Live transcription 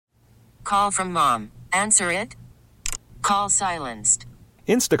Call from mom. Answer it. Call silenced.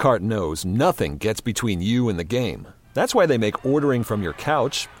 Instacart knows nothing gets between you and the game. That's why they make ordering from your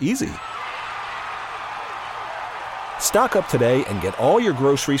couch easy. Stock up today and get all your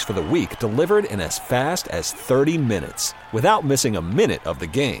groceries for the week delivered in as fast as 30 minutes without missing a minute of the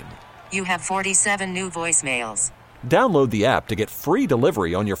game. You have 47 new voicemails. Download the app to get free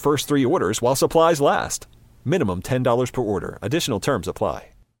delivery on your first 3 orders while supplies last. Minimum $10 per order. Additional terms apply.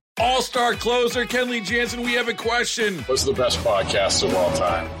 All-star closer Kenley Jansen, we have a question. What's the best podcast of all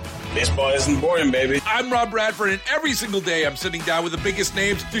time? Baseball isn't boring, baby. I'm Rob Bradford, and every single day I'm sitting down with the biggest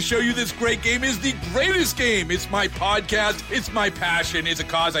names to show you this great game is the greatest game. It's my podcast. It's my passion. It's a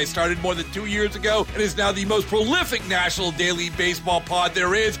cause I started more than 2 years ago and is now the most prolific national daily baseball pod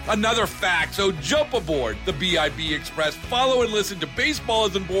there is. Another fact, so jump aboard the BIB Express. Follow and listen to Baseball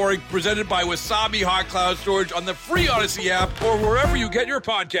Isn't Boring, presented by Wasabi Hot Cloud Storage on the free Odyssey app or wherever you get your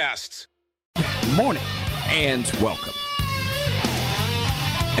podcasts. Good morning and welcome.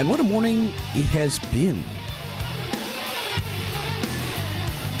 And what a morning it has been.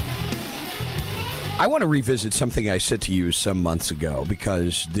 I want to revisit something I said to you some months ago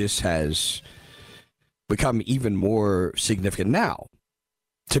because this has become even more significant now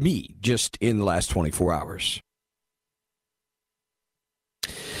to me just in the last 24 hours.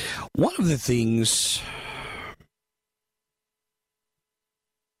 One of the things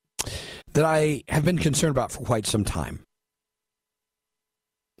that I have been concerned about for quite some time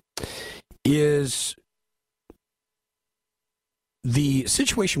is the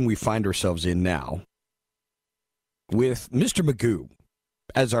situation we find ourselves in now with Mr. Magoo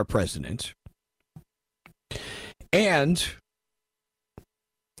as our president and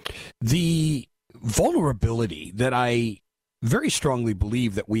the vulnerability that I very strongly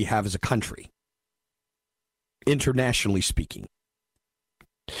believe that we have as a country, internationally speaking.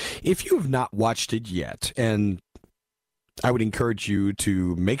 If you have not watched it yet, and I would encourage you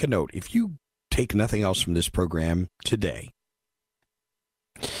to make a note. If you take nothing else from this program today,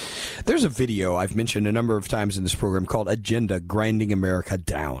 there's a video I've mentioned a number of times in this program called Agenda Grinding America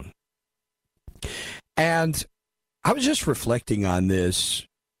Down. And I was just reflecting on this,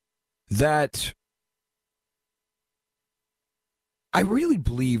 that I really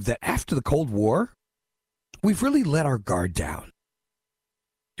believe that after the Cold War, we've really let our guard down.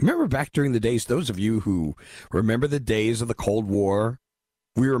 Remember back during the days, those of you who remember the days of the Cold War,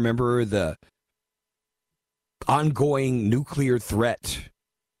 we remember the ongoing nuclear threat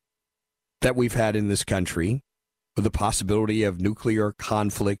that we've had in this country, with the possibility of nuclear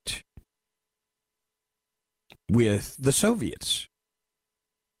conflict with the Soviets.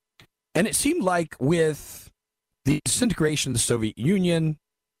 And it seemed like with the disintegration of the Soviet Union,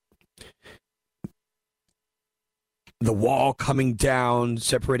 the wall coming down,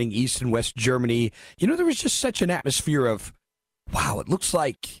 separating East and West Germany, there was just such an atmosphere of, wow, it looks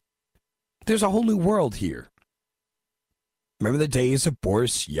like there's a whole new world here. Remember the days of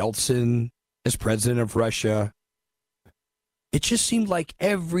Boris Yeltsin as president of Russia? It just seemed like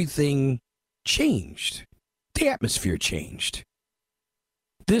everything changed. The atmosphere changed.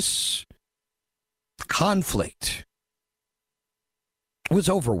 This conflict was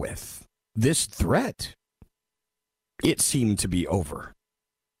over with. This threat, it seemed to be over.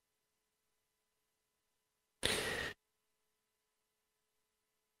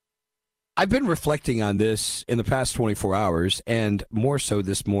 I've been reflecting on this in the past 24 hours, and more so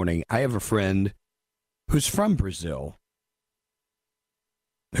this morning. I have a friend who's from Brazil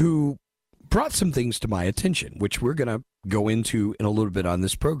who brought some things to my attention, which we're going to go into in a little bit on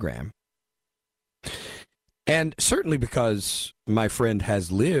this program. And certainly because my friend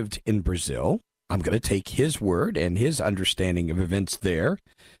has lived in Brazil, I'm going to take his word and his understanding of events there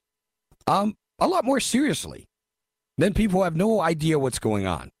a lot more seriously than people who have no idea what's going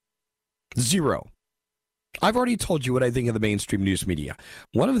on. Zero. I've already told you what I think of the mainstream news media.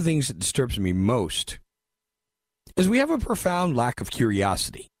 One of the things that disturbs me most is we have a profound lack of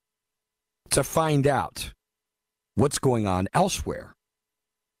curiosity to find out what's going on elsewhere.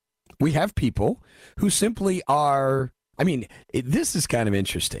 We have people who simply are, this is kind of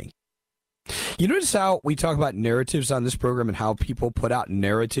interesting. You notice how we talk about narratives on this program and how people put out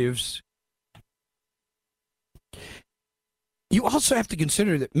narratives? You also have to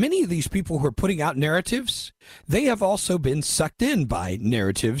consider that many of these people who are putting out narratives, they have also been sucked in by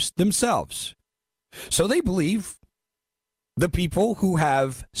narratives themselves. So they believe the people who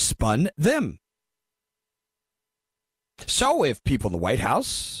have spun them. So if people in the White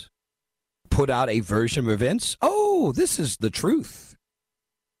House put out a version of events, oh, this is the truth.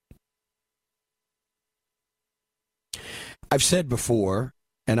 I've said before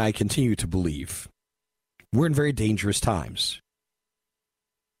and I continue to believe, we're in very dangerous times.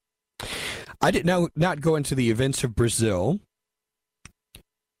 I did not go into the events of Brazil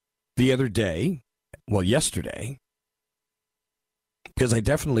the other day, yesterday, because I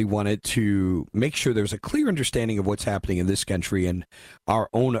definitely wanted to make sure there's a clear understanding of what's happening in this country and our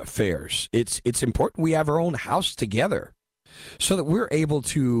own affairs. It's important we have our own house together so that we're able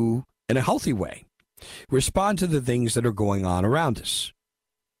to, in a healthy way, respond to the things that are going on around us.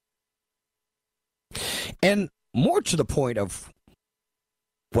 And more to the point of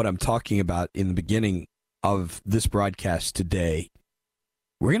what I'm talking about in the beginning of this broadcast today,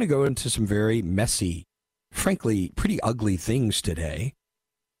 we're going to go into some very messy, frankly, pretty ugly things today.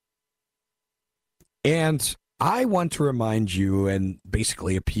 And I want to remind you and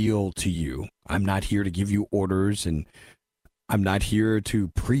basically appeal to you. I'm not here to give you orders, and I'm not here to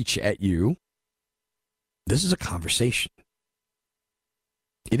preach at you. This is a conversation.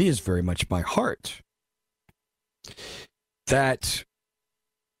 It is very much my heart that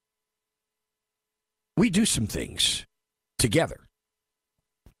we do some things together.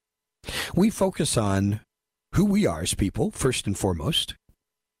 We focus on who we are as people, first and foremost.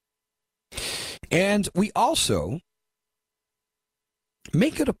 And we also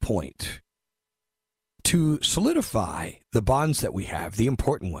make it a point to solidify the bonds that we have, the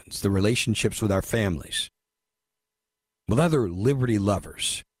important ones, the relationships with our families, with other liberty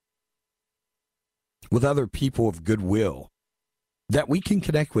lovers, with other people of goodwill that we can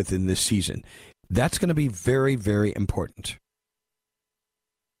connect with in this season. That's going to be very, very important.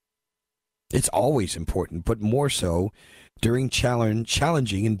 It's always important, but more so during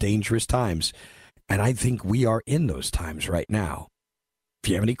challenging and dangerous times. And I think we are in those times right now. If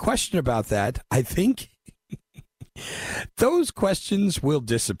you have any question about that, I think those questions will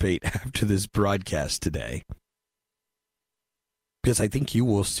dissipate after this broadcast today. Because I think you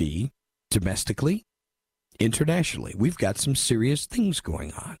will see domestically, internationally, we've got some serious things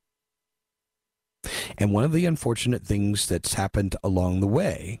going on. And one of the unfortunate things that's happened along the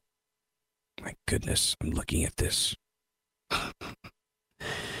way, my goodness, I'm looking at this.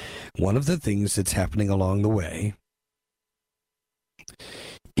 One of the things that's happening along the way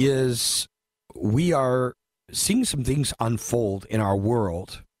is we are seeing some things unfold in our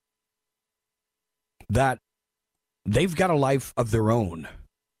world that they've got a life of their own.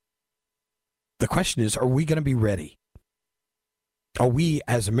 The question is, are we going to be ready? Are we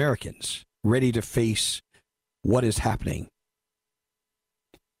as Americans ready to face what is happening?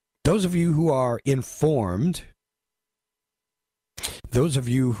 Those of you who are informed, those of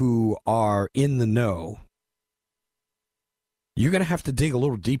you who are in the know, you're going to have to dig a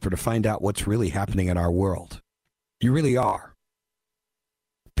little deeper to find out what's really happening in our world. You really are.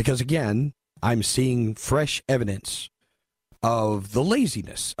 Because again, I'm seeing fresh evidence of the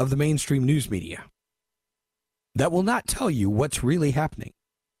laziness of the mainstream news media that will not tell you what's really happening.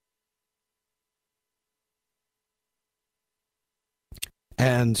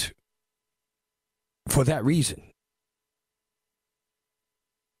 And for that reason,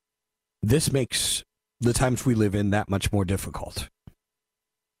 this makes the times we live in that much more difficult.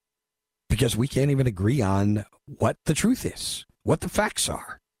 Because we can't even agree on what the truth is, what the facts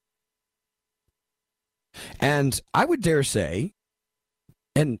are. And I would dare say,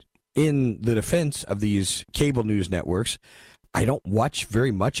 and in the defense of these cable news networks, I don't watch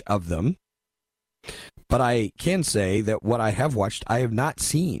very much of them, but I can say that what I have watched, I have not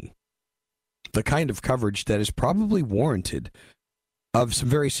seen the kind of coverage that is probably warranted of some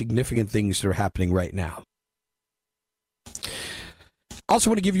very significant things that are happening right now. Also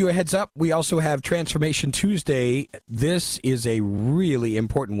want to give you a heads up. We also have Transformation Tuesday. This is a really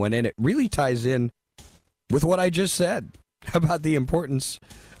important one, and it really ties in with what I just said about the importance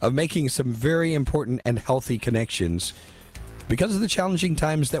of making some very important and healthy connections because of the challenging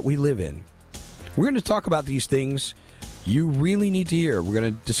times that we live in. We're going to talk about these things you really need to hear. We're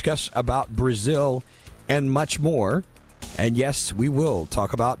going to discuss about Brazil and much more. And yes, we will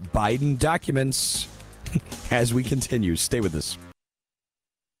talk about Biden documents as we continue. Stay with us.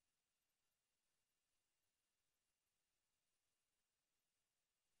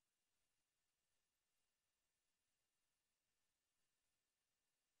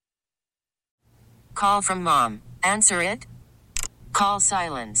 Call from mom. Answer it. Call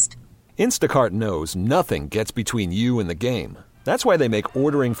silenced. Instacart knows nothing gets between you and the game. That's why they make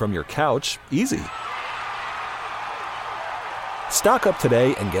ordering from your couch easy. Stock up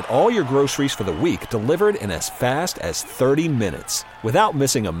today and get all your groceries for the week delivered in as fast as 30 minutes without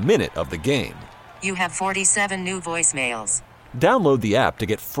missing a minute of the game. You have 47 new voicemails. Download the app to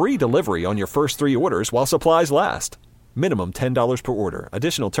get free delivery on your first 3 orders while supplies last. Minimum $10 per order.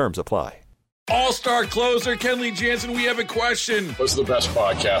 Additional terms apply. All-star closer Kenley Jansen, we have a question. What's the best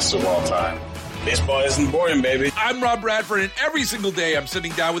podcast of all time? Baseball isn't boring, baby. I'm Rob Bradford, and every single day I'm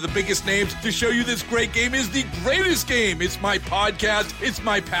sitting down with the biggest names to show you this great game is the greatest game. It's my podcast. It's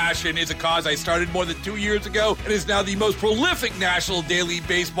my passion. It's a cause I started more than 2 years ago and is now the most prolific national daily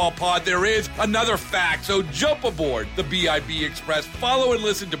baseball pod there is. Another fact, so jump aboard the BIB Express. Follow and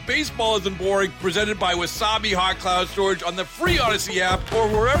listen to Baseball Isn't Boring, presented by Wasabi Hot Cloud Storage on the free Odyssey app or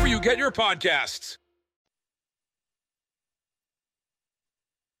wherever you get your podcasts.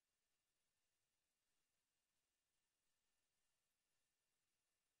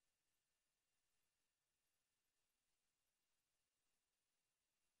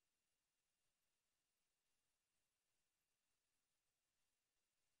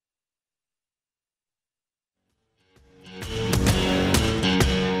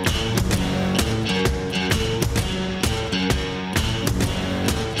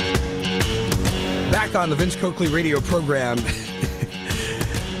 Back on the Vince Coakley radio program.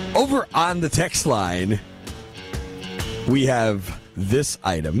 Over on the text line, we have this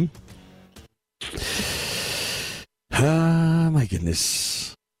item. My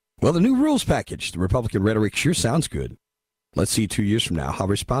goodness. Well, the new rules package, the Republican rhetoric sure sounds good. Let's see 2 years from now how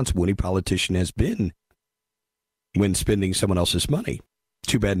responsible any politician has been when spending someone else's money.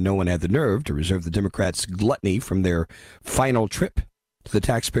 Too bad no one had the nerve to reserve the Democrats' gluttony from their final trip to the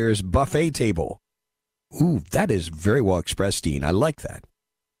taxpayers' buffet table. Ooh, that is very well expressed, Dean. I like that.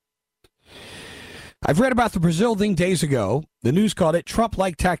 I've read about the Brazil thing days ago. The news called it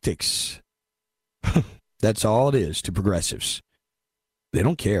Trump-like tactics. That's all it is to progressives. They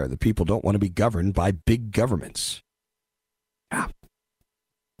don't care. The people don't want to be governed by big governments. Ah.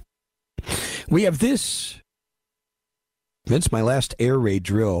 We have this. Vince, my last air raid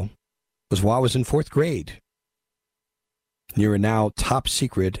drill was while I was in 4th grade, near a now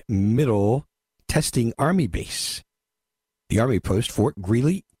top-secret middle testing Army base. The Army post, Fort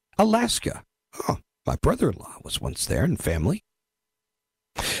Greely, Alaska. Oh, my brother-in-law was once there and family.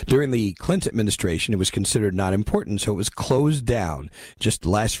 During the Clinton administration, it was considered not important, so it was closed down. Just the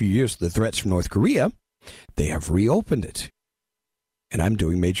last few years of the threats from North Korea, they have reopened it. And I'm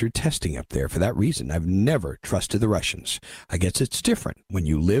doing major testing up there for that reason. I've never trusted the Russians. I guess it's different when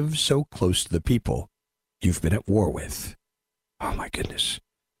you live so close to the people you've been at war with. Oh, my goodness.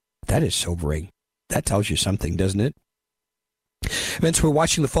 That is sobering. That tells you something, doesn't it? Vince, we're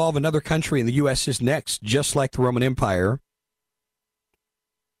watching the fall of another country, and the U.S. is next, just like the Roman Empire.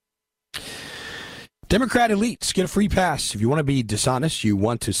 Democrat elites get a free pass. If you want to be dishonest, you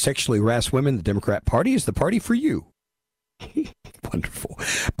want to sexually harass women, the Democrat Party is the party for you. Wonderful.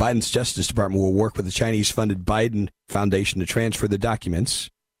 Biden's Justice Department will work with the Chinese-funded Biden Foundation to transfer the documents,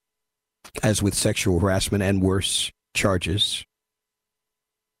 as with sexual harassment and worse charges.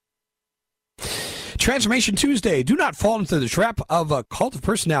 Transformation Tuesday. Do not fall into the trap of a cult of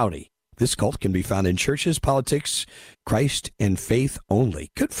personality. This cult can be found in churches, politics, Christ, and faith only.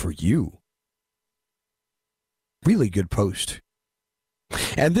 Good for you. Really good post.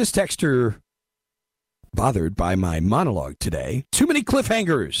 And this texter, bothered by my monologue today. Too many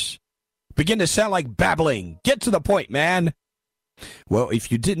cliffhangers. Begin to sound like babbling. Get to the point, man. Well,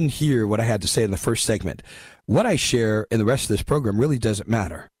 if you didn't hear what I had to say in the first segment, what I share in the rest of this program really doesn't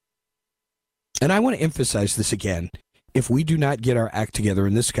matter. And I want to emphasize this again. If we do not get our act together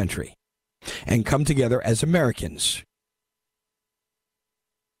in this country and come together as Americans,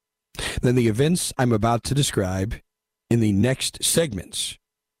 then the events I'm about to describe in the next segments,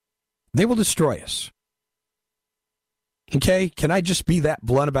 they will destroy us. Okay? Can I just be that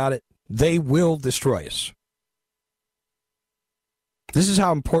blunt about it? They will destroy us. This is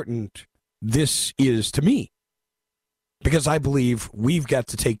how important this is to me. Because I believe we've got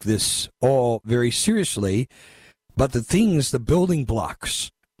to take this all very seriously. But the things, the building blocks,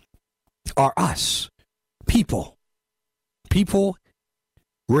 are us. People. People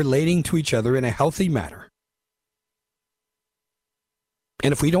relating to each other in a healthy manner.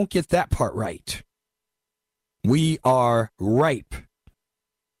 And if we don't get that part right, we are ripe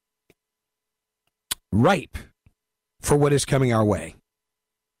for what is coming our way.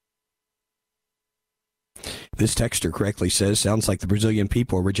 This texter correctly says, sounds like the Brazilian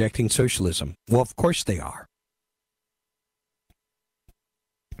people are rejecting socialism. Well, of course they are.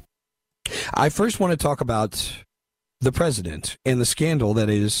 I first want to talk about the president and the scandal that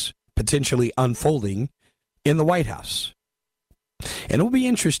is potentially unfolding in the White House. And it will be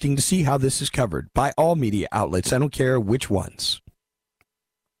interesting to see how this is covered by all media outlets. I don't care which ones.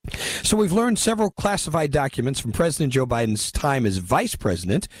 So we've learned several classified documents from President Joe Biden's time as vice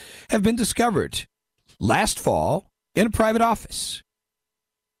president have been discovered last fall in a private office.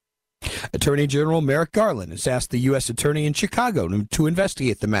 Attorney General Merrick Garland has asked the U.S. Attorney in Chicago to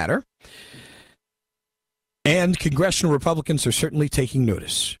investigate the matter, and congressional Republicans are certainly taking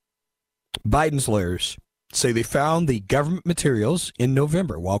notice. Biden's lawyers say they found the government materials in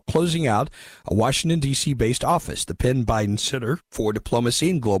November while closing out a Washington, D.C. based office, the Penn Biden Center for Diplomacy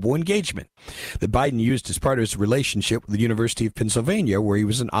and Global Engagement, that Biden used as part of his relationship with the University of Pennsylvania, where he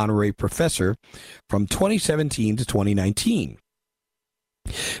was an honorary professor from 2017 to 2019.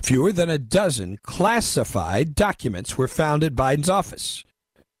 Fewer than a dozen classified documents were found at Biden's office,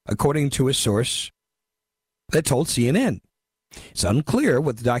 according to a source that told CNN. It's unclear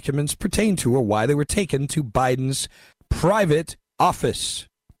what the documents pertain to or why they were taken to Biden's private office.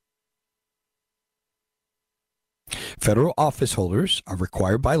 Federal office holders are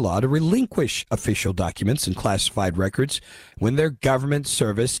required by law to relinquish official documents and classified records when their government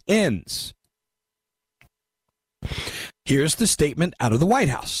service ends. Here's the statement out of the White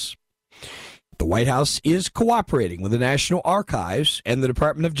House. The White House is cooperating with the National Archives and the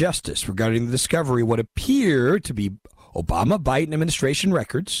Department of Justice regarding the discovery of what appear to be Obama-Biden administration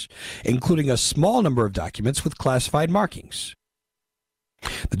records, including a small number of documents with classified markings.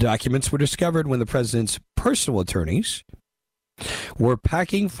 The documents were discovered when the president's personal attorneys were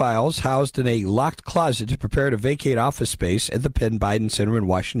packing files housed in a locked closet to prepare to vacate office space at the Penn Biden Center in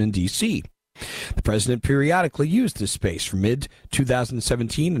Washington, D.C. The president periodically used this space from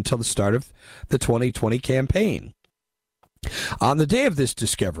mid-2017 until the start of the 2020 campaign. On the day of this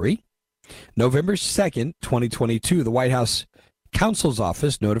discovery, November 2nd, 2022, the White House counsel's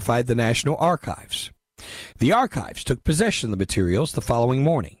office notified the National Archives. The archives took possession of the materials the following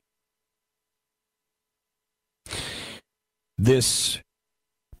morning. This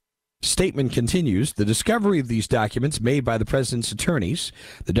statement continues, the discovery of these documents made by the president's attorneys,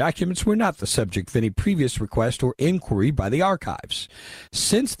 the documents were not the subject of any previous request or inquiry by the archives.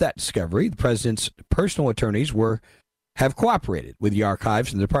 Since that discovery, the president's personal attorneys have cooperated with the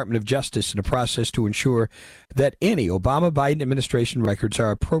archives and the Department of Justice in a process to ensure that any Obama-Biden administration records are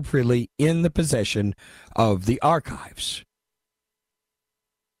appropriately in the possession of the archives.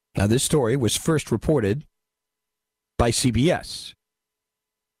 Now, this story was first reported by CBS.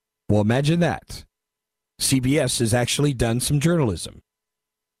 Well, imagine that. CBS has actually done some journalism.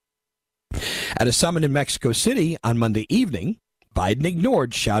 At a summit in Mexico City on Monday evening, Biden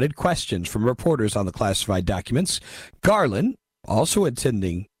ignored shouted questions from reporters on the classified documents. Garland, also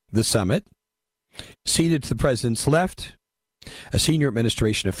attending the summit, seated to the president's left. A senior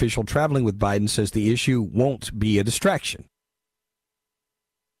administration official traveling with Biden says the issue won't be a distraction.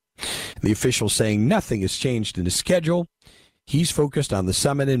 The official saying nothing has changed in his schedule. He's focused on the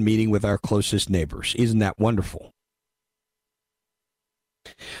summit and meeting with our closest neighbors. Isn't that wonderful?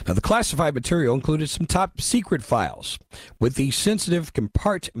 Now, the classified material included some top secret files with the sensitive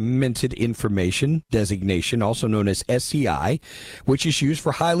compartmented information designation, also known as SCI, which is used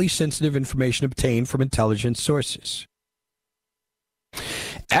for highly sensitive information obtained from intelligence sources.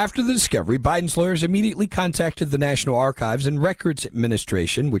 After the discovery, Biden's lawyers immediately contacted the National Archives and Records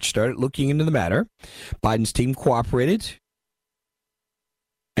Administration, which started looking into the matter. Biden's team cooperated,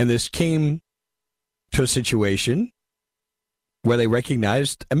 and this came to a situation where they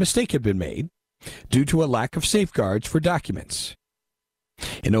recognized a mistake had been made due to a lack of safeguards for documents.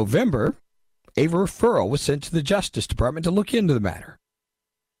 In November, a referral was sent to the Justice Department to look into the matter.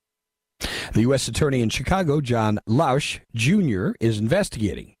 The U.S. Attorney in Chicago, John Lausch Jr., is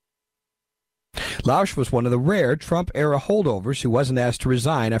investigating. Lausch was one of the rare Trump-era holdovers who wasn't asked to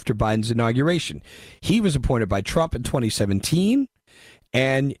resign after Biden's inauguration. He was appointed by Trump in 2017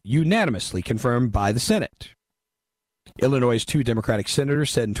 and unanimously confirmed by the Senate. Illinois' two Democratic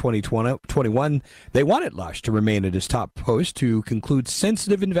senators said in 2021 they wanted Lausch to remain at his top post to conclude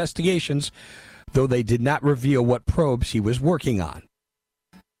sensitive investigations, though they did not reveal what probes he was working on.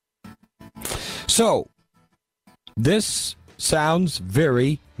 So, this sounds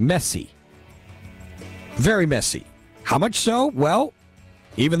very messy. Very messy. How much so? Well,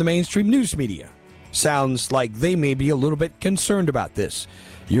 even the mainstream news media sounds like they may be a little bit concerned about this.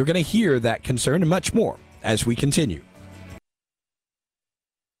 You're going to hear that concern and much more as we continue.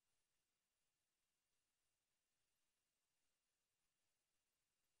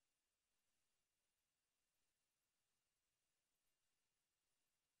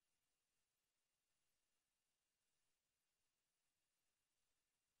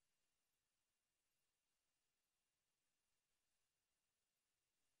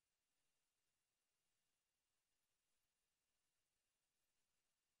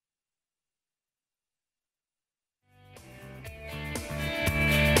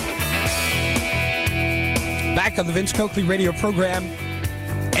 on the Vince Coakley radio program.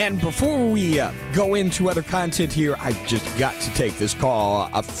 And before we go into other content here, I just got to take this call.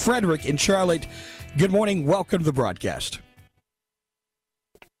 Frederick in Charlotte, good morning. Welcome to the broadcast.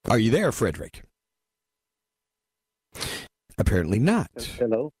 Are you there, Frederick? Apparently not.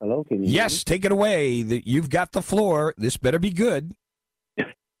 Hello. Can you hear Yes, take it away. You've got the floor. This better be good. me?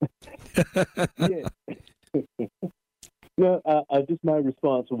 Yeah. No, just my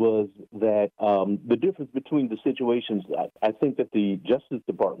response was that the difference between the situations, I think that the Justice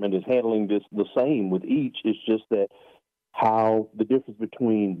Department is handling this the same with each. It's just that how the difference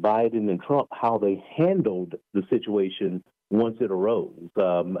between Biden and Trump, how they handled the situation once it arose.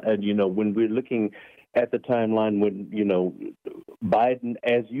 And, when we're looking at the timeline when, Biden,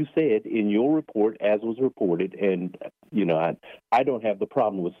 as you said in your report, as was reported, and, I don't have the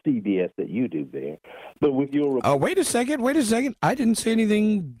problem with CBS that you do there. But with your report. Wait a second. I didn't say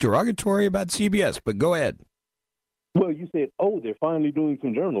anything derogatory about CBS, but go ahead. Well, you said, they're finally doing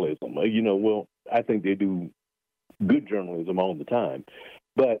some journalism. Well, I think they do good journalism all the time.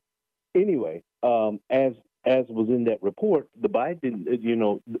 But anyway, as was in that report, the Biden,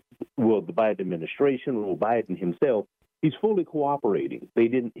 the Biden administration or Biden himself, he's fully cooperating. He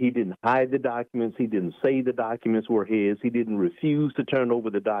didn't hide the documents. He didn't say the documents were his. He didn't refuse to turn over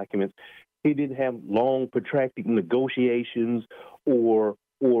the documents. He didn't have long, protracted negotiations or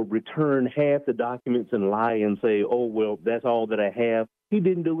return half the documents and lie and say, that's all that I have. He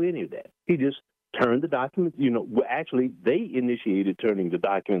didn't do any of that. He just turned the documents. Actually, they initiated turning the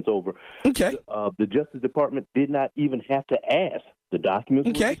documents over. Okay. The Justice Department did not even have to ask. The documents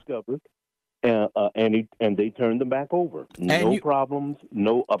were discovered, and they turned them back over. No problems,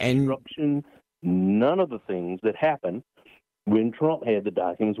 no obstruction, none of the things that happened when Trump had the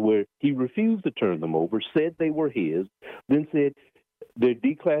documents where he refused to turn them over, said they were his, then said they're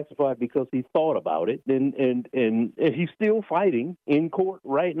declassified because he thought about it, and he's still fighting in court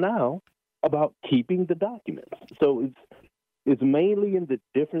right now about keeping the documents. So it's mainly in the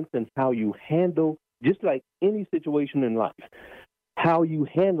difference in how you handle, just like any situation in life, how you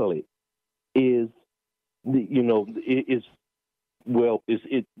handle it is, it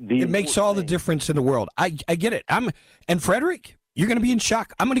makes all the difference in the world. I get it. And Frederick, you're going to be in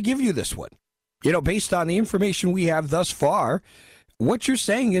shock. I'm going to give you this one. Based on the information we have thus far, what you're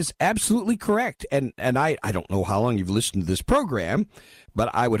saying is absolutely correct. And I don't know how long you've listened to this program, but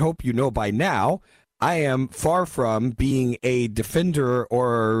I would hope you know by now, I am far from being a defender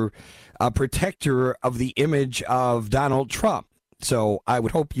or a protector of the image of Donald Trump. So I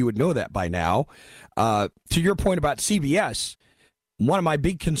would hope you would know that by now. To your point about CBS, one of my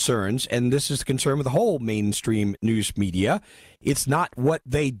big concerns, and this is the concern with the whole mainstream news media, it's not what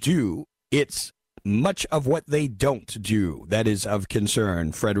they do, it's much of what they don't do that is of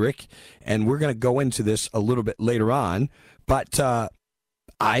concern, Frederick. And we're going to go into this a little bit later on, but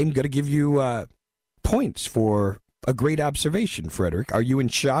I'm going to give you points for a great observation, Frederick. Are you in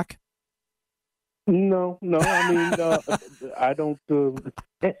shock? No. I mean, I don't.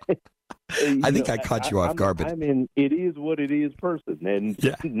 I think I caught you off guard. I mean, it is what it is, person, and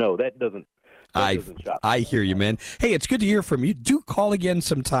no, that doesn't. I hear you, man. Hey, it's good to hear from you. Do call again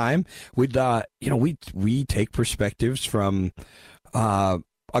sometime. We take perspectives from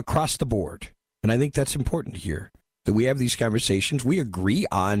across the board, and I think that's important here. That we have these conversations. We agree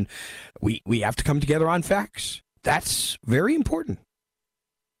on. We have to come together on facts. That's very important.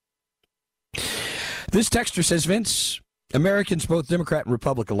 This texter says, Vince, Americans, both Democrat and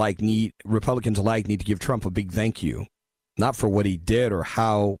Republicans alike, need to give Trump a big thank you, not for what he did or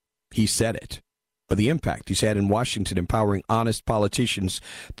how he said it, but the impact he's had in Washington, empowering honest politicians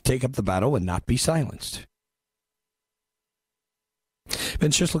to take up the battle and not be silenced.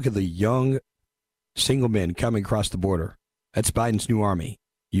 Vince, just look at the young single men coming across the border. That's Biden's new army.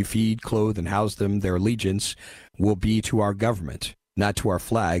 You feed, clothe, and house them. Their allegiance will be to our government, not to our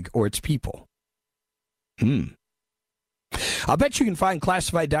flag or its people. I'll bet you can find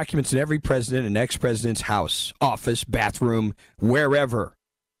classified documents in every president and ex-president's house, office, bathroom, wherever.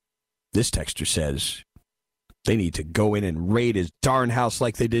 This texter says they need to go in and raid his darn house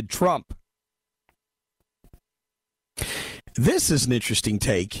like they did Trump. This is an interesting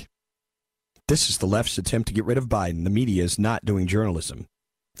take. This is the left's attempt to get rid of Biden. The media is not doing journalism.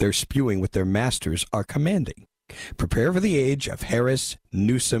 They're spewing what their masters are commanding. Prepare for the age of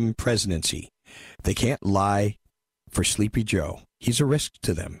Harris-Newsom presidency. They can't lie for Sleepy Joe. He's a risk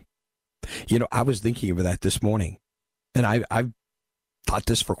to them. I was thinking of that this morning, and I've thought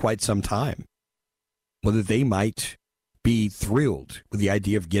this for quite some time, whether they might be thrilled with the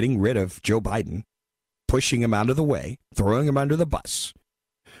idea of getting rid of Joe Biden, pushing him out of the way, throwing him under the bus,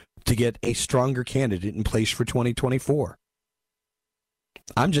 to get a stronger candidate in place for 2024.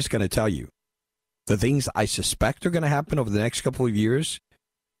 I'm just going to tell you the things I suspect are going to happen over the next couple of years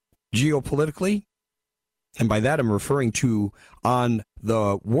geopolitically, and by that I'm referring to on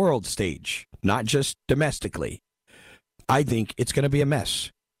the world stage, not just domestically. I think it's going to be a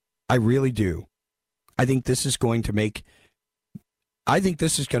mess. I really do. I think this is going to make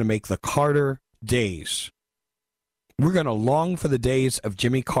the Carter days. We're going to long for the days of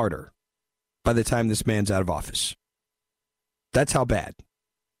Jimmy Carter by the time this man's out of office. That's how bad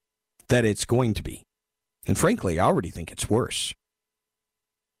that it's going to be. And frankly, I already think it's worse.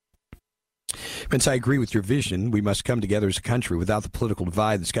 Vince, I agree with your vision. We must come together as a country without the political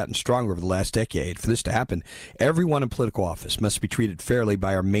divide that's gotten stronger over the last decade. For this to happen, everyone in political office must be treated fairly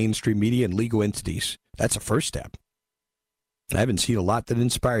by our mainstream media and legal entities. That's a first step. I haven't seen a lot that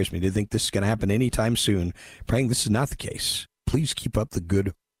inspires me to think this is going to happen anytime soon. Praying this is not the case. Please keep up the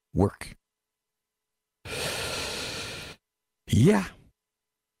good work. Yeah.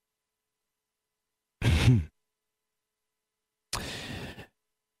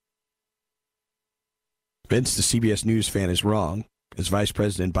 Vince, the CBS News fan, is wrong, as Vice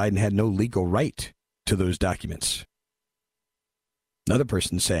President Biden had no legal right to those documents. Another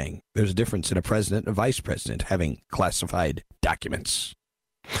person saying there's a difference in a president and a vice president having classified documents.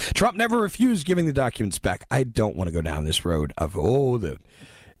 Trump never refused giving the documents back. I don't want to go down this road of, the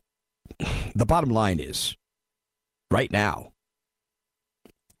bottom line is, right now,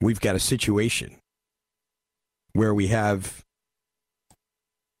 we've got a situation where we have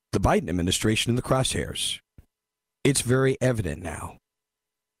the Biden administration in the crosshairs. It's very evident now.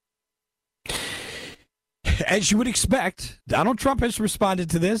 As you would expect, Donald Trump has responded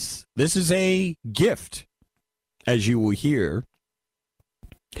to this. This is a gift, as you will hear.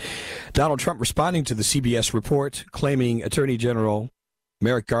 Donald Trump responding to the CBS report, claiming Attorney General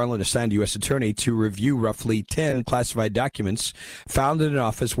Merrick Garland assigned U.S. Attorney to review roughly 10 classified documents found in an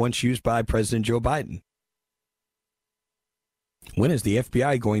office once used by President Joe Biden. When is the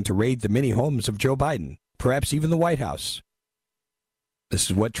FBI going to raid the many homes of Joe Biden? Perhaps even the White House? This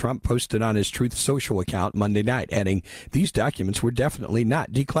is what Trump posted on his Truth Social account Monday night, adding, these documents were definitely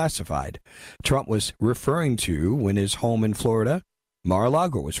not declassified. Trump was referring to when his home in Florida,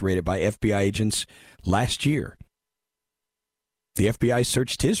 Mar-a-Lago, was raided by FBI agents last year. The FBI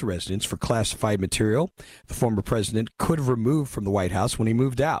searched his residence for classified material the former president could have removed from the White House when he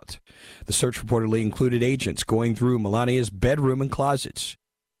moved out. The search reportedly included agents going through Melania's bedroom and closets.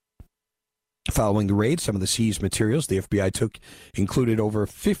 Following the raid, some of the seized materials the FBI took included over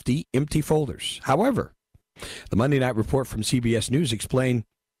 50 empty folders. However, the Monday night report from CBS News explained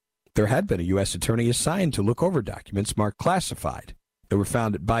there had been a U.S. attorney assigned to look over documents marked classified that were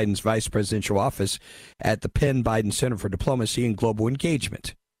found at Biden's vice presidential office at the Penn Biden Center for Diplomacy and Global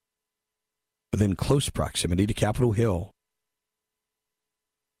Engagement, within close proximity to Capitol Hill.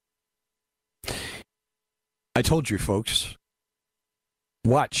 I told you, folks.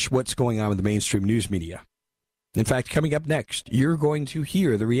 Watch what's going on with the mainstream news media. In fact, coming up next, you're going to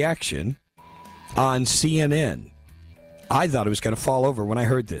hear the reaction on CNN. I thought it was going to fall over when I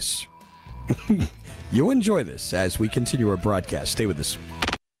heard this. You'll enjoy this as we continue our broadcast. Stay with us.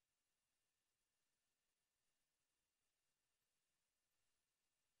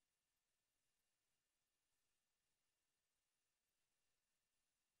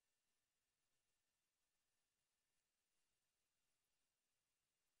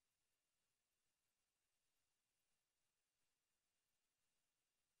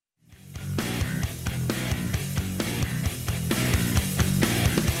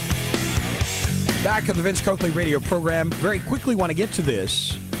 Back on the Vince Coakley radio program. Very quickly want to get to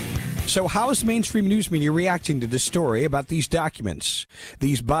this. So how is mainstream news media reacting to this story about these documents,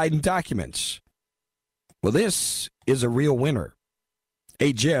 these Biden documents? Well, this is a real winner.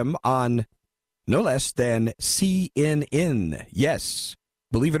 A gem on no less than CNN. Yes,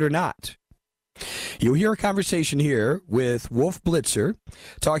 believe it or not. You'll hear a conversation here with Wolf Blitzer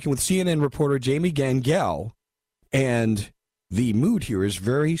talking with CNN reporter Jamie Gangel, and the mood here is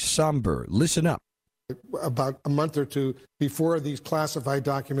very somber. Listen up. About a month or two before these classified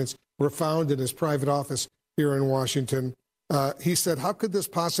documents were found in his private office here in Washington, he said, how could this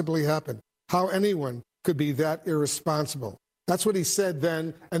possibly happen? How anyone could be that irresponsible? That's what he said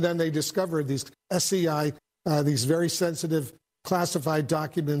then, and then they discovered these SCI, these very sensitive classified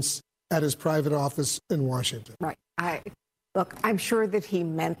documents at his private office in Washington. Right. Look, I'm sure that he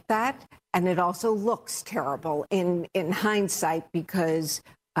meant that, and it also looks terrible in hindsight because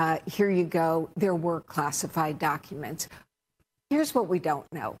here you go, there were classified documents. Here's what we don't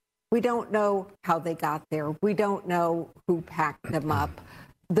know. We don't know how they got there. We don't know who packed them up.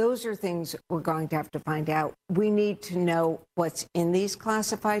 those are things we're going to have to find out. We need to know what's in these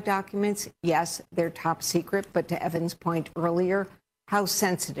classified documents. Yes, they're top secret, but to Evan's point earlier, how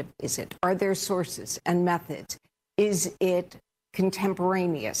sensitive is it? Are there sources and methods? Is it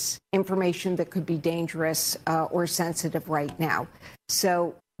contemporaneous information that could be dangerous or sensitive right now?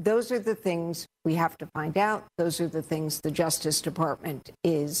 So those are the things we have to find out. Those are the things the Justice Department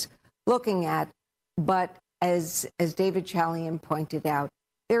is looking at. But as David Chalian pointed out,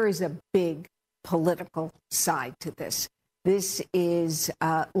 there is a big political side to this. This is,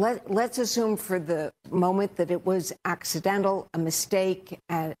 let's assume for the moment that it was accidental, a mistake.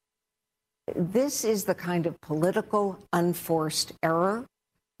 This is the kind of political unforced error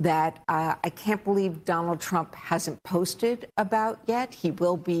that I can't believe Donald Trump hasn't posted about yet. He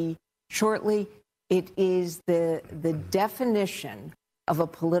will be shortly. It is the definition of a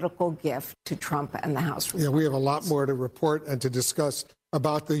political gift to Trump and the House. Yeah, we have a lot more to report and to discuss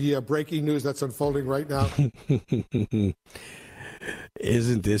about the breaking news that's unfolding right now.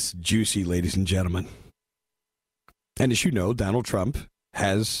 Isn't this juicy, ladies and gentlemen? And as you know, Donald Trump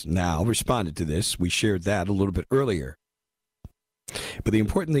has now responded to this. We shared that a little bit earlier. But the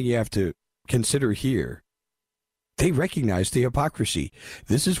important thing you have to consider here, they recognize the hypocrisy.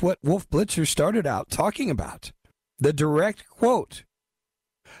 This is what Wolf Blitzer started out talking about. The direct quote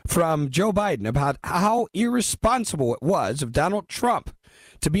from Joe Biden about how irresponsible it was of Donald Trump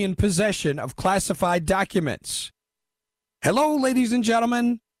to be in possession of classified documents. Hello, ladies and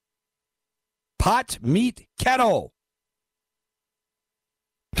gentlemen. Pot, meat, kettle.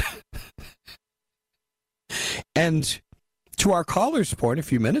 And to our caller's point a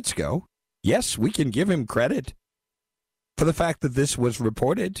few minutes ago, yes, we can give him credit for the fact that this was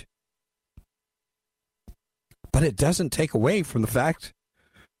reported. But it doesn't take away from the fact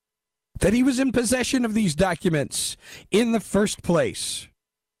that he was in possession of these documents in the first place.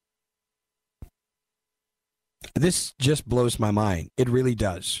 This just blows my mind. It really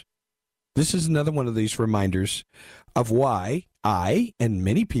does. This is another one of these reminders of why I and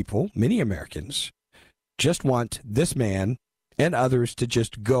many people, many Americans, just want this man and others to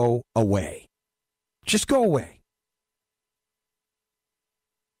just go away. Just go away.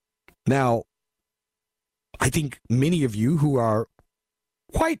 Now, I think many of you who are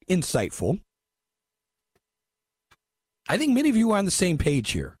quite insightful, I think many of you are on the same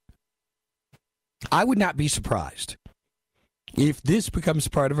page here. I would not be surprised if this becomes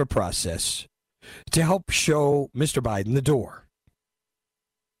part of a process to help show Mr. Biden the door.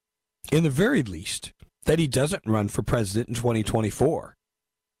 In the very least, that he doesn't run for president in 2024.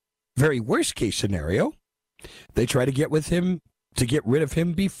 Very worst case scenario, they try to get rid of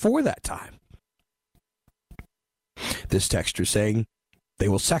him before that time. This texter saying they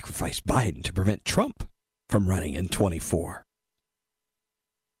will sacrifice Biden to prevent Trump from running in 24.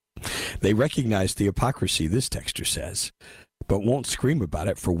 They recognize the hypocrisy, this texter says, but won't scream about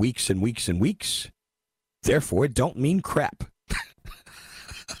it for weeks and weeks and weeks. Therefore, it don't mean crap.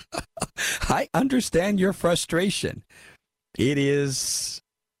 I understand your frustration. It is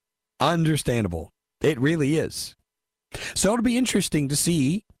understandable. It really is. So it'll be interesting to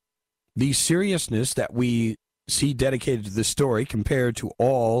see the seriousness that we see dedicated to this story compared to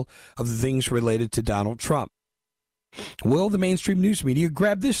all of the things related to Donald Trump. Will the mainstream news media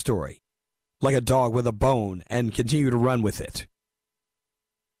grab this story like a dog with a bone and continue to run with it?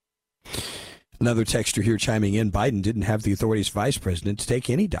 Another texter here chiming in, Biden didn't have the authority as vice president to take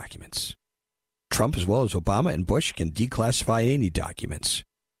any documents. Trump, as well as Obama and Bush, can declassify any documents.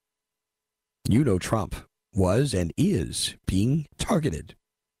 You know Trump was and is being targeted.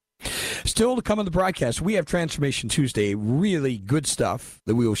 Still to come on the broadcast, we have Transformation Tuesday, really good stuff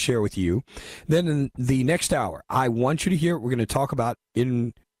that we will share with you. Then in the next hour, I want you to hear what we're going to talk about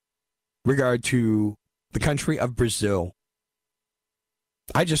in regard to the country of Brazil.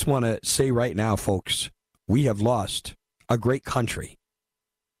 I just want to say right now, folks, we have lost a great country.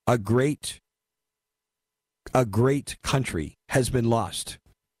 A great country has been lost.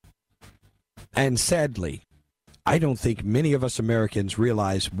 And sadly, I don't think many of us Americans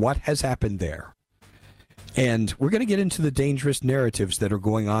realize what has happened there. And we're going to get into the dangerous narratives that are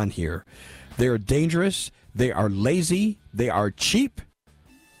going on here. They are dangerous, they are lazy, they are cheap,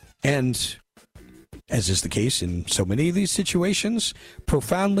 and, as is the case in so many of these situations,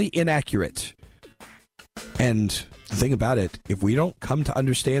 profoundly inaccurate. And the thing about it, if we don't come to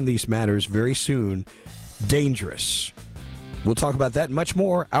understand these matters very soon, dangerous. We'll talk about that and much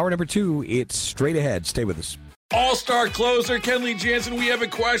more. Hour number 2, it's straight ahead. Stay with us. All-star closer Kenley Jansen, we have a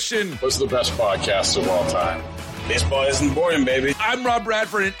question. What's the best podcast of all time? Baseball isn't boring, baby. I'm Rob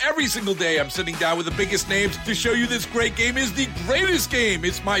Bradford, and every single day I'm sitting down with the biggest names to show you this great game is the greatest game.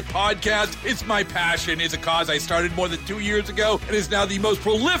 It's my podcast. It's my passion. It's a cause I started more than 2 years ago and is now the most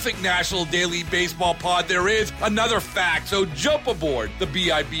prolific national daily baseball pod there is. Another fact. So jump aboard the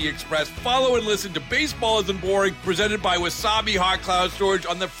BIB Express. Follow and listen to Baseball Isn't Boring, presented by Wasabi Hot Cloud Storage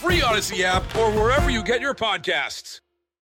on the free Odyssey app or wherever you get your podcasts.